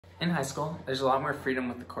In high school, there's a lot more freedom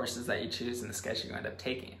with the courses that you choose and the schedule you end up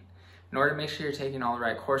taking. In order to make sure you're taking all the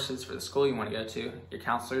right courses for the school you want to go to, your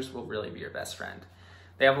counselors will really be your best friend.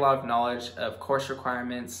 They have a lot of knowledge of course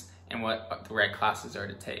requirements and what the right classes are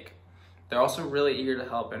to take. They're also really eager to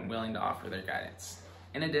help and willing to offer their guidance.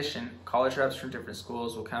 In addition, college reps from different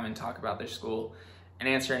schools will come and talk about their school and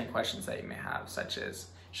answer any questions that you may have, such as,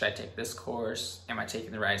 should I take this course? Am I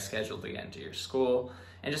taking the right schedule to get into your school?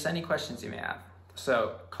 And just any questions you may have.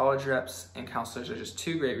 So college reps and counselors are just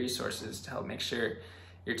two great resources to help make sure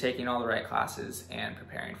you're taking all the right classes and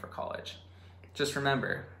preparing for college. Just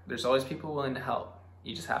remember, there's always people willing to help.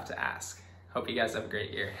 You just have to ask. Hope you guys have a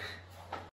great year.